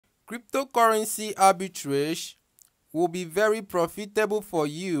Cryptocurrency arbitrage will be very profitable for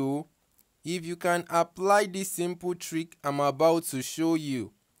you if you can apply this simple trick I'm about to show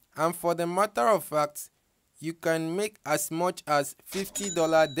you. And for the matter of fact, you can make as much as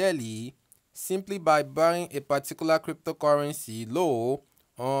 $50 daily simply by buying a particular cryptocurrency low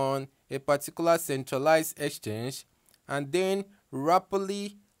on a particular centralized exchange and then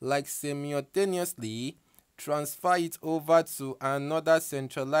rapidly, like simultaneously, transfer it over to another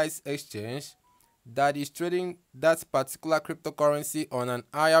centralized exchange that is trading that particular cryptocurrency on an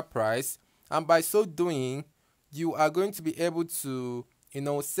higher price, and by so doing you are going to be able to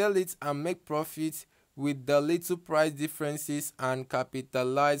sell it and make profit with the little price differences and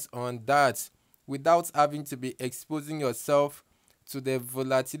capitalize on that without having to be exposing yourself to the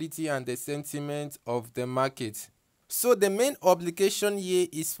volatility and the sentiment of the market. So the main obligation here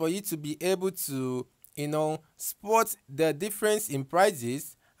is for you to be able to spot the difference in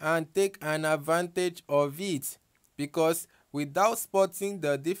prices and take an advantage of it, because without spotting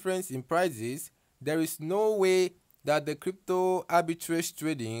the difference in prices there is no way that the crypto arbitrage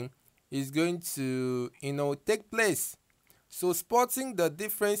trading is going to take place. So spotting the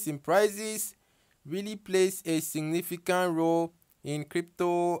difference in prices really plays a significant role in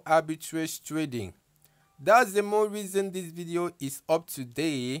crypto arbitrage trading. That's the more reason this video is up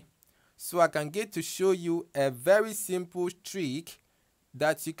today, so I can get to show you a very simple trick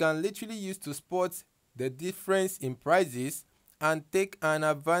that you can literally use to spot the difference in prices and take an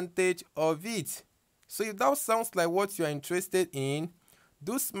advantage of it. So if that sounds like what you are interested in,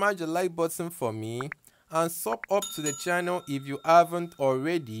 do smash the like button for me and sub up to the channel if you haven't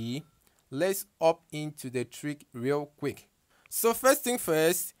already. Let's hop into the trick real quick. So first thing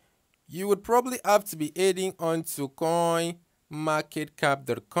first, you would probably have to be heading on to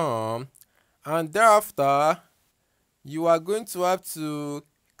coinmarketcap.com, and thereafter you are going to have to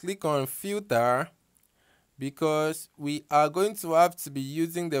click on filter, because we are going to have to be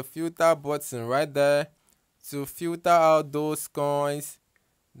using the filter button right there to filter out those coins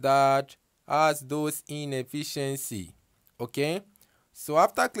that has those inefficiency. Okay, so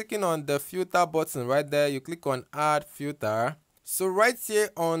after clicking on the filter button right there, you click on add filter. So right here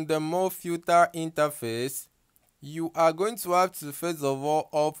on the more filter interface, you are going to have to first of all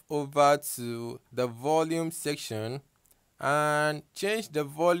hop over to the volume section and change the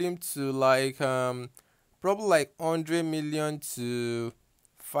volume to like probably like 100 million to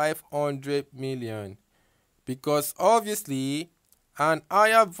 500 million, because obviously an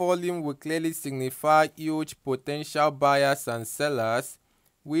higher volume will clearly signify huge potential buyers and sellers,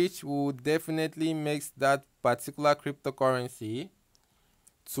 which will definitely make that particular cryptocurrency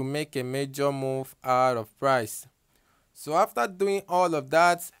to make a major move out of price. So after doing all of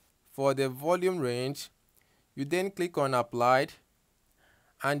that for the volume range, you then click on applied,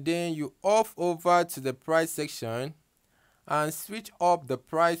 and then you hop over to the price section and switch up the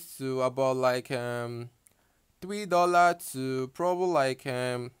price to about like $3 to probably like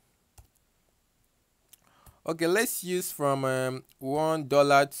okay, let's use from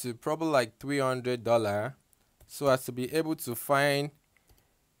 $1 to probably like $300, so as to be able to find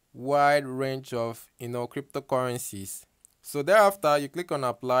wide range of cryptocurrencies. So thereafter you click on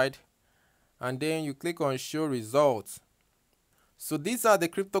applied, and then you click on show results. So these are the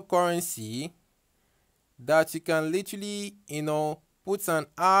cryptocurrency that you can literally put an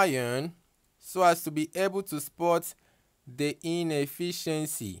eye on, so as to be able to spot the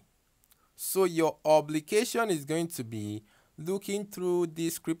inefficiency. So your obligation is going to be looking through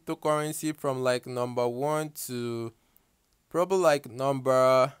this cryptocurrency from like number 1 to probably like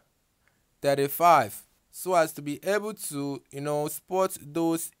number 35, so as to be able to spot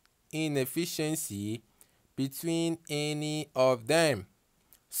those inefficiency between any of them.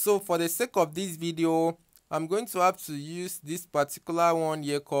 So for the sake of this video, I'm going to have to use this particular one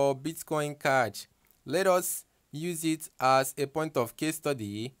here called Bitcoin Cash. Let us use it as a point of case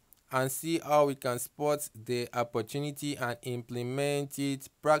study and see how we can spot the opportunity and implement it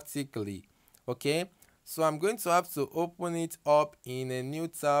practically. Okay, so I'm going to have to open it up in a new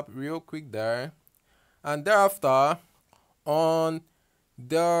tab real quick there, and thereafter on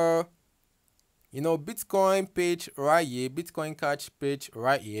the Bitcoin page right here, Bitcoin Cash page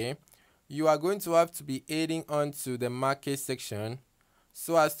right here, you are going to have to be heading onto the market section,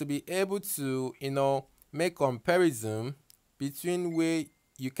 so as to be able to make comparison between where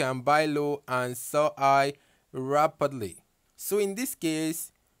you can buy low and sell high rapidly. So in this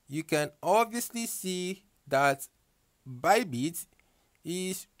case, you can obviously see that Bybit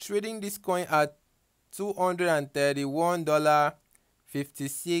is trading this coin at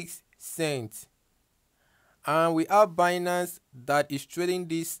 $231.56, and we have Binance that is trading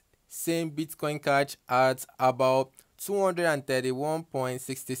this same Bitcoin Cash at about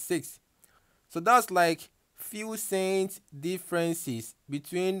 231.66. So that's like few cents differences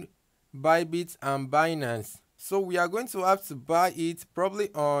between Bybit and Binance. So we are going to have to buy it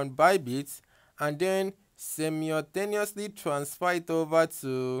probably on Bybit and then simultaneously transfer it over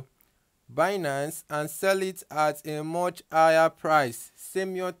to Binance and sell it at a much higher price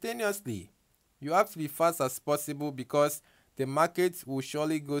simultaneously. You have to be fast as possible because the market will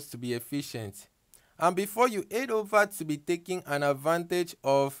surely go to be efficient. And before you head over to be taking an advantage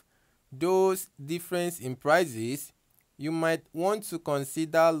of those difference in prices, you might want to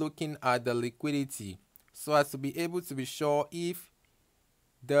consider looking at the liquidity so as to be able to be sure if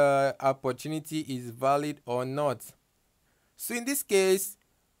the opportunity is valid or not. So in this case,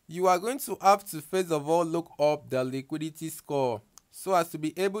 you are going to have to first of all look up the liquidity score so as to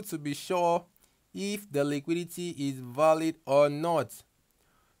be able to be sure if the liquidity is valid or not.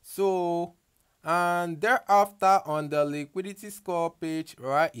 So, and thereafter on the liquidity score page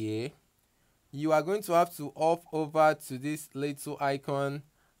right here, you are going to have to hop over to this little icon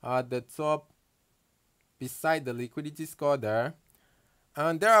at the top beside the liquidity score there.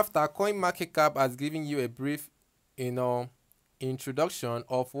 And thereafter, CoinMarketCap has given you a brief, introduction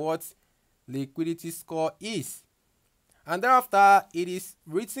of what liquidity score is. And thereafter, it is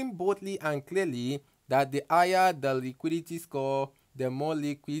written boldly and clearly that the higher the liquidity score, the more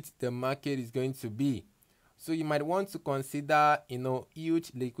liquid the market is going to be. So you might want to consider,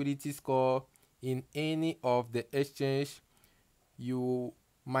 huge liquidity score in any of the exchange you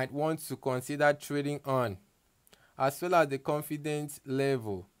might want to consider trading on, as well as the confidence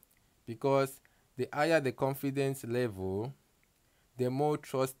level, because the higher the confidence level, the more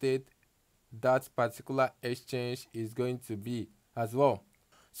trusted that particular exchange is going to be as well.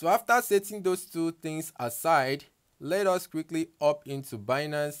 So after setting those two things aside, let us quickly hop into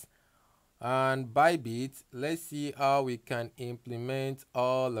Binance and Bybit. Let's see how we can implement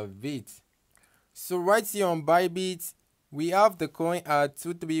all of it. So right here on Bybit, we have the coin at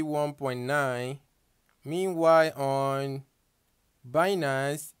 231.9. Meanwhile on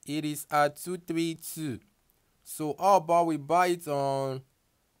Binance, it is at 232. So how about we buy it on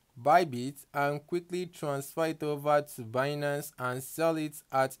Bybit and quickly transfer it over to Binance and sell it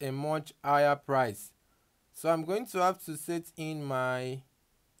at a much higher price. So I'm going to have to set in my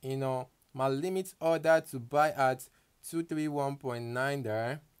my limit order to buy at 231.9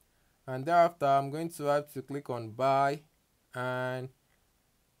 there, and thereafter I'm going to have to click on buy, and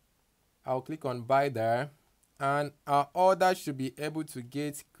I'll click on buy there, and our order should be able to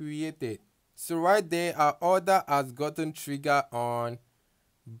get created. So right there, our order has gotten triggered on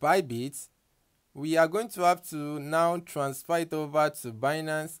Bybit. We are going to have to now transfer it over to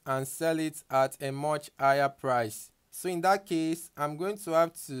Binance and sell it at a much higher price. So in that case, I'm going to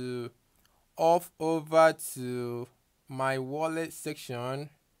have to off over to my wallet section,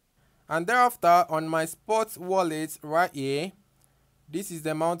 and thereafter on my spot wallet right here, this is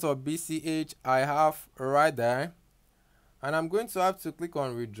the amount of BCH I have right there, and I'm going to have to click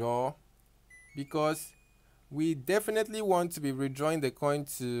on withdraw because we definitely want to be withdrawing the coin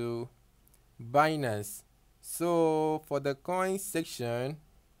to Binance. So for the coin section,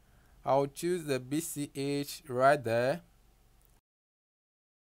 I'll choose the BCH right there,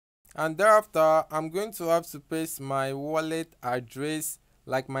 and thereafter I'm going to have to paste my wallet address,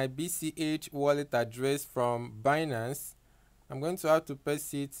 like my BCH wallet address from Binance. I'm going to have to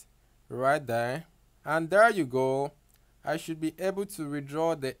paste it right there, and there you go. I should be able to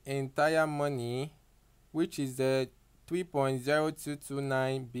withdraw the entire money, which is the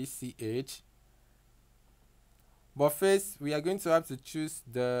 3.0229 BCH. But first, we are going to have to choose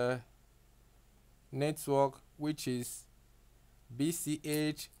the network, which is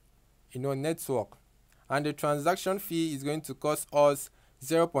BCH network, and the transaction fee is going to cost us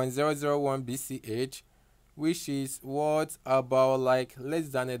 0.001 BCH, which is worth about like less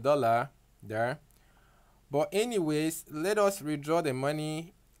than $1 there. But anyways, let us withdraw the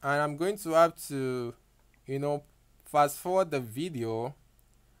money, and I'm going to have to fast forward the video,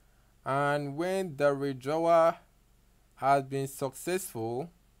 and when the withdrawal has been successful,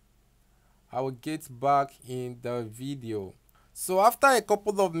 I will get back in the video. So after a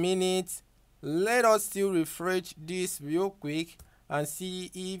couple of minutes, let us still refresh this real quick and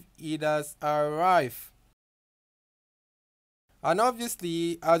see if it has arrived. And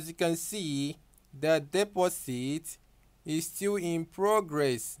obviously, as you can see, the deposit is still in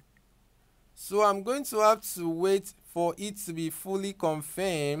progress. So I'm going to have to wait for it to be fully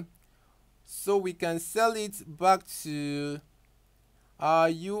confirmed so we can sell it back to our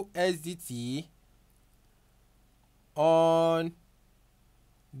USDT on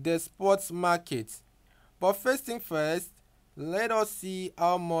the sports market. But first thing first, let us see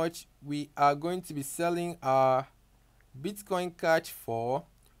how much we are going to be selling our Bitcoin Cash for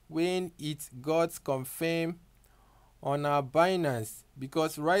when it got confirmed on our Binance,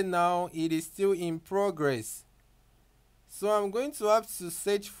 because right now it is still in progress. So I'm going to have to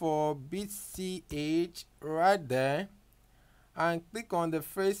search for BCH right there and click on the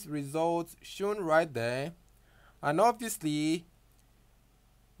first result shown right there, and obviously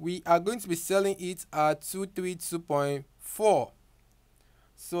we are going to be selling it at 232.4.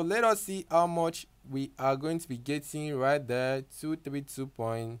 So let us see how much we are going to be getting right there.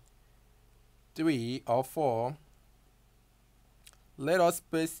 232.3 or 4. Let us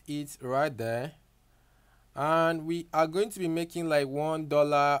paste it right there, and we are going to be making like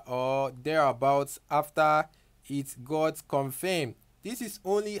 $1 or thereabouts after it got confirmed. This is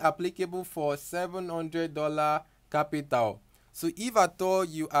only applicable for $700 capital. So if at all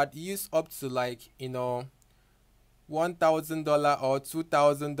you had used up to like $1,000 or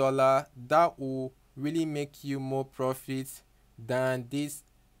 $2,000, that will really make you more profit than this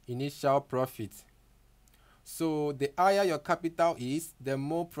initial profit. So the higher your capital is, the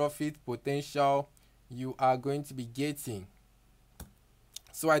more profit potential you are going to be getting.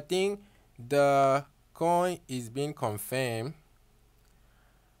 So I think the coin is being confirmed.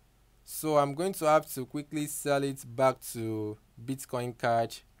 So I'm going to have to quickly sell it back to Bitcoin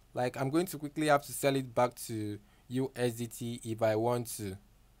Cash. Like I'm going to quickly have to sell it back to USDT if I want to.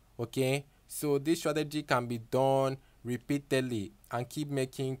 Okay, so this strategy can be done repeatedly and keep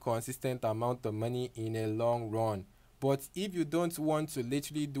making consistent amount of money in a long run. But if you don't want to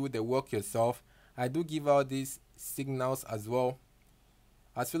literally do the work yourself, I do give out these signals as well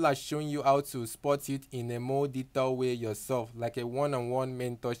as showing you how to spot it in a more detailed way yourself, like a one-on-one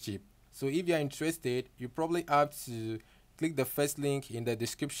mentorship. So if you're interested, you probably have to click the first link in the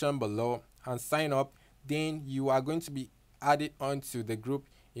description below and sign up. Then you are going to be added onto the group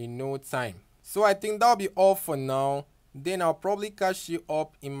in no time. So I think that'll be all for now. Then I'll probably catch you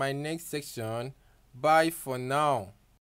up in my next section. Bye for now.